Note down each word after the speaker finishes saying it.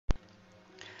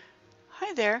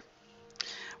Hi there.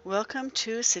 Welcome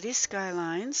to City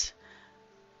Skylines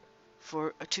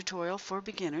for a tutorial for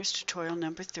beginners, tutorial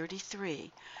number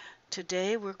 33.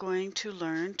 Today we're going to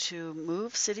learn to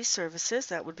move city services,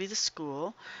 that would be the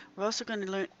school. We're also going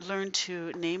to learn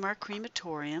to name our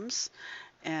crematoriums,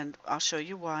 and I'll show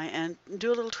you why, and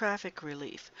do a little traffic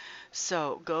relief.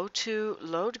 So go to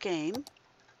Load Game,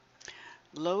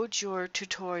 load your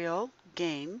tutorial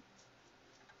game,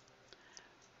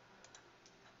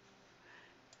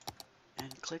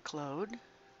 and click Load.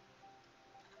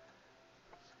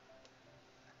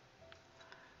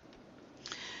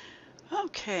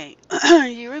 Okay,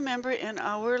 you remember in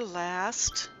our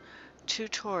last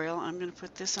tutorial, I'm going to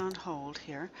put this on hold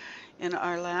here. In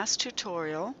our last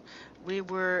tutorial, we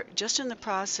were just in the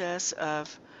process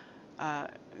of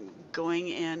going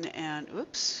in and,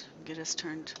 oops, get us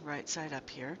turned right side up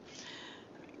here,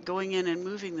 going in and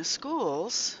moving the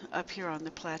schools up here on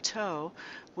the plateau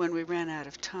when we ran out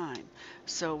of time.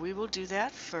 So we will do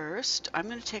that first. I'm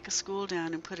going to take a school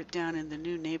down and put it down in the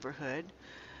new neighborhood.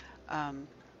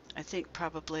 I think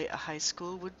probably a high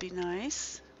school would be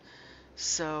nice.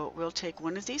 So we'll take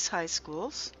one of these high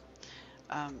schools.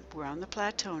 We're on the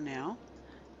plateau now,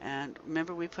 and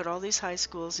remember we put all these high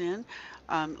schools in.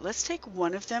 Let's take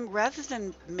one of them rather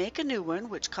than make a new one,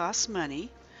 which costs money.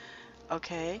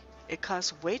 Okay, it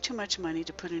costs way too much money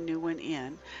to put a new one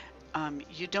in.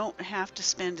 You don't have to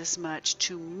spend as much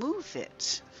to move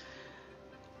it,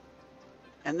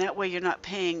 and that way you're not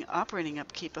paying operating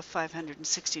upkeep of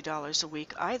 $560 a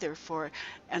week either for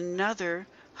another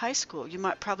high school. You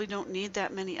probably don't need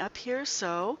that many up here,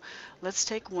 so let's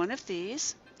take one of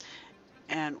these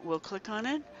and we'll click on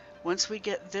it. Once we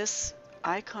get this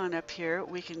icon up here,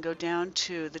 we can go down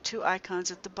to the two icons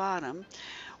at the bottom.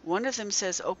 One of them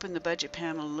says open the budget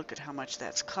panel and look at how much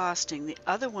that's costing. The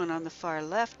other one on the far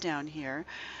left down here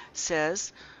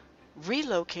says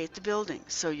relocate the building.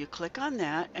 So you click on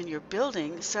that and your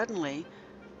building suddenly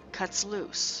cuts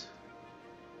loose.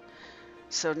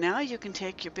 So now you can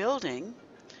take your building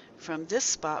from this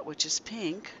spot, which is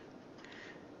pink,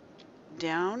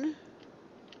 down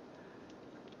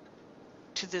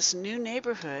to this new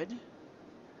neighborhood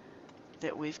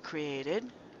that we've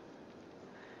created,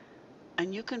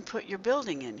 and you can put your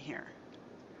building in here.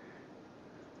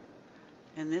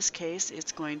 In this case,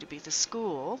 it's going to be the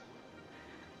school,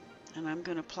 and I'm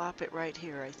going to plop it right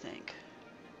here, I think.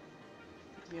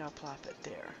 Maybe I'll plop it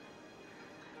there.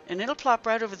 And it'll plop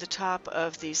right over the top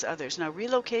of these others. Now,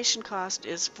 relocation cost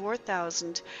is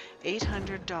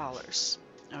 $4,800.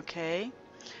 Okay?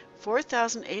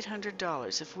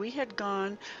 $4,800. If we had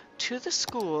gone to the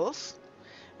schools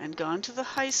and gone to the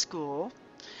high school,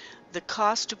 the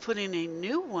cost to put in a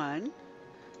new one,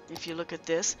 if you look at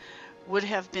this, would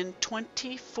have been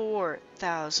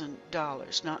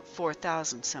 $24,000, not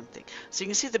 $4,000 something. So you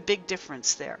can see the big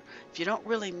difference there. If you don't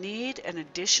really need an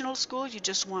additional school, you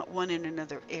just want one in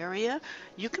another area,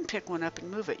 you can pick one up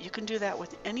and move it. You can do that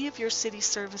with any of your city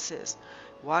services.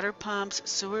 Water pumps,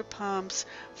 sewer pumps,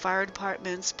 fire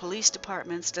departments, police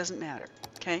departments, doesn't matter.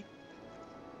 Okay?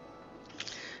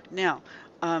 Now,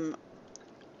 I'm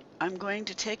going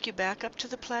to take you back up to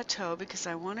the plateau because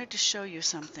I wanted to show you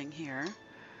something here.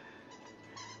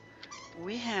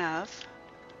 We have,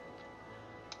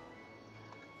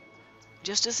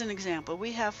 just as an example,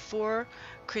 we have 4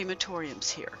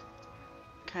 crematoriums here.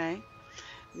 Okay?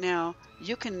 Now,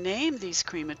 you can name these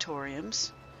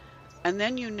crematoriums, and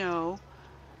then you know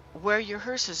where your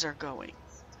hearses are going.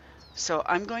 So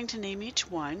I'm going to name each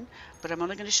one, but I'm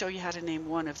only going to show you how to name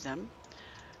one of them.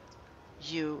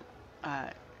 You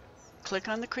click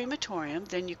on the crematorium,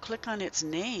 then you click on its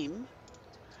name,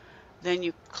 then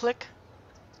you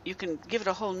can give it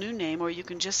a whole new name, or you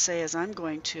can just say, as I'm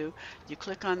going to, you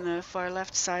click on the far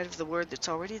left side of the word that's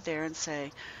already there and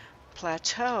say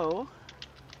Plateau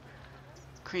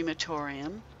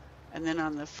Crematorium, and then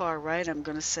on the far right I'm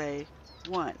going to say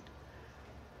 1.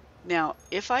 Now,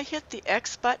 if I hit the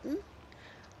X button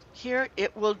here,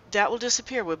 that will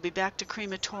disappear. We'll be back to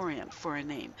crematorium for a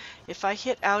name. If I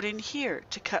hit out in here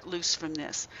to cut loose from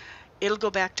this, it'll go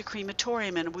back to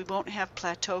crematorium, and we won't have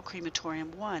Plateau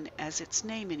Crematorium 1 as its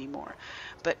name anymore.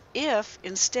 But if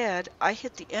instead I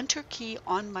hit the enter key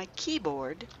on my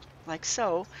keyboard, like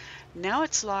so, now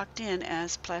it's locked in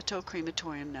as Plateau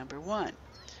Crematorium number 1.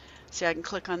 See, I can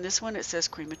click on this one, it says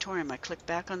crematorium. I click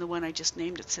back on the one I just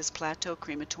named, it says Plateau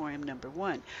Crematorium number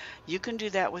 1. You can do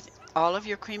that with all of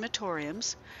your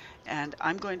crematoriums, and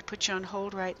I'm going to put you on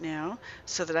hold right now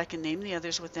so that I can name the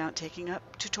others without taking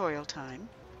up tutorial time.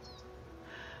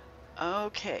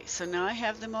 Okay, so now I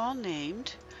have them all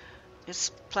named.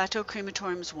 It's plateau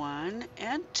crematoriums 1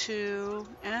 and 2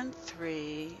 and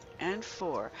 3 and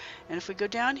 4. And if we go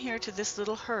down here to this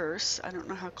little hearse, I don't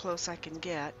know how close I can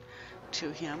get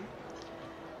to him.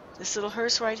 This little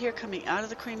hearse right here coming out of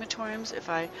the crematoriums, if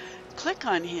I click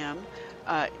on him,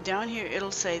 down here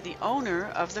it'll say the owner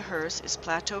of the hearse is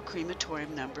Plateau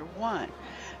Crematorium number 1,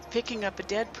 picking up a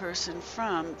dead person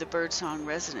from the Birdsong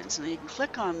residence. And you can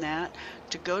click on that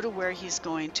to go to where he's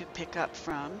going to pick up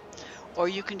from, or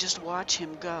you can just watch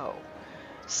him go.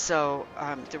 So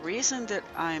the reason that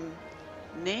I'm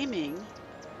naming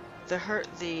the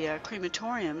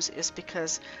crematoriums is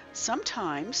because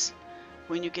sometimes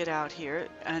when you get out here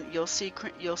and you'll see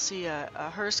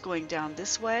a hearse going down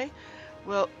this way.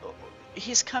 Well,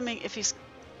 he's coming,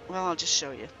 well, I'll just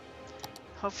show you.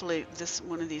 Hopefully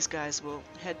one of these guys will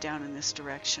head down in this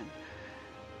direction.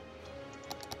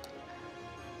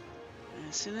 And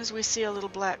as soon as we see a little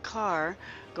black car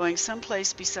going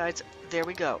someplace besides, there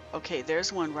we go. Okay,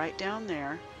 there's one right down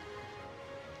there.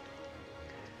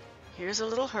 Here's a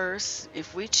little hearse.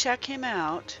 If we check him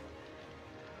out,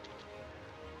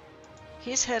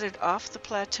 he's headed off the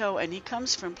plateau, and he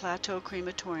comes from Plateau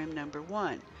Crematorium number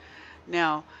 1.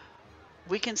 Now,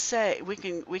 we can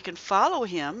follow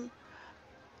him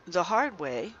the hard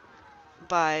way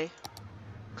by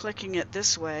clicking it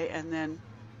this way and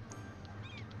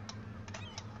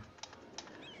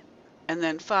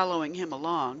then following him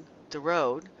along the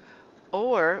road,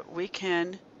 or we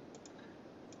can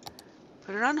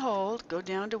put it on hold, go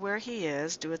down to where he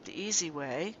is, do it the easy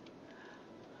way,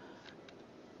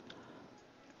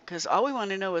 because all we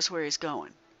want to know is where he's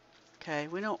going. Okay,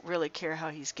 we don't really care how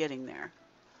he's getting there.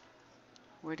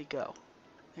 Where'd he go?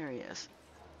 There he is.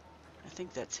 I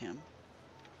think that's him.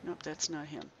 Nope, that's not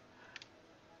him.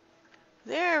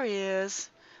 There he is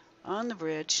on the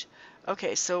bridge.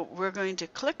 Okay, so we're going to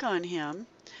click on him,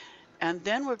 and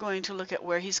then we're going to look at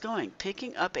where he's going,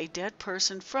 picking up a dead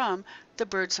person from the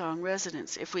Birdsong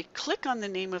residence. If we click on the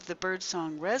name of the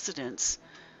Birdsong residence,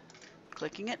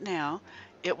 clicking it now,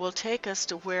 it will take us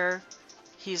to where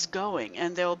he's going,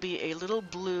 and there'll be a little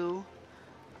blue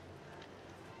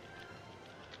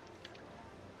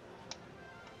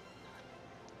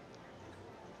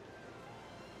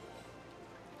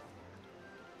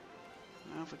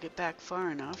if we get back far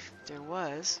enough,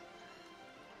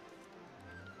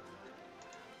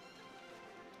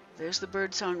 there's the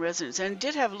Birdsong residence, and it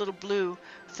did have a little blue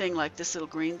thing like this little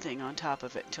green thing on top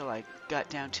of it until I got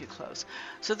down too close.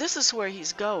 So this is where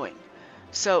he's going.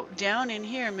 So down in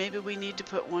here, maybe we need to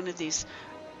put one of these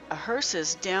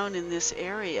hearses down in this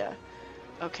area.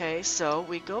 Okay, so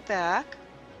we go back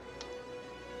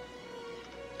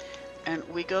and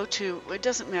we go to, it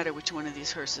doesn't matter which one of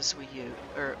these hearses we use,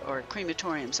 or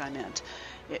crematoriums I meant.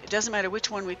 It doesn't matter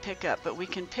which one we pick up, but we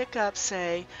can pick up,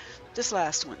 say, this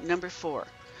last one, number 4.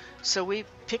 So we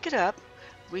pick it up,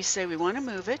 we say we want to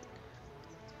move it,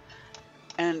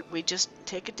 and we just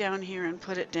take it down here and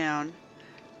put it down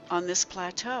on this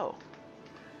plateau.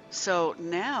 So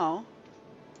now,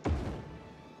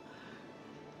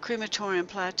 crematorium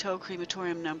plateau,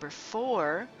 crematorium number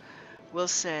 4,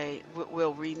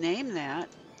 we'll rename that.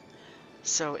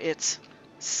 So it's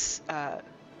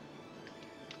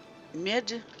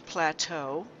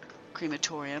mid-plateau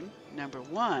crematorium number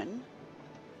 1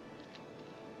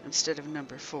 instead of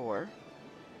number 4.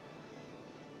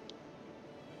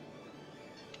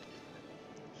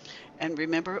 And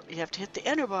remember, you have to hit the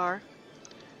enter bar,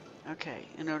 okay,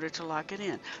 in order to lock it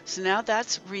in. So now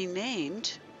that's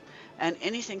renamed, and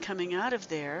anything coming out of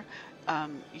there,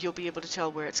 you'll be able to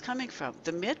tell where it's coming from.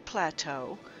 The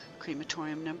mid-plateau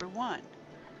crematorium number 1.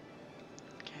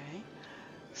 Okay,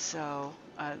 so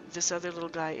this other little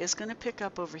guy is going to pick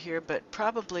up over here, but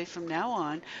probably from now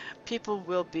on, people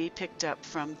will be picked up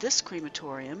from this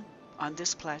crematorium on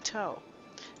this plateau.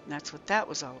 And that's what that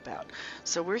was all about.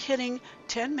 So we're hitting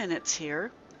 10 minutes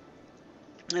here,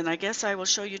 and I guess I will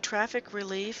show you traffic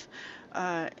relief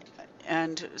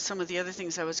and some of the other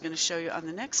things I was going to show you on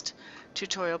the next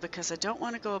tutorial, because I don't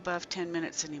want to go above 10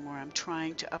 minutes anymore. I'm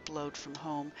trying to upload from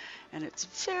home, and it's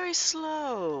very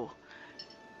slow,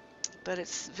 but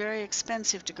it's very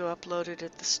expensive to go upload it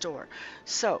at the store.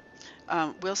 So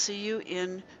we'll see you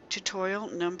in tutorial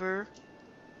number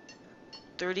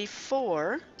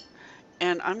 34,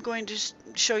 and I'm going to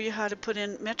show you how to put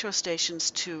in metro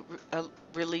stations to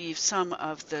relieve some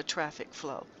of the traffic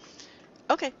flow.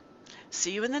 Okay,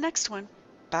 see you in the next one.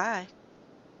 Bye.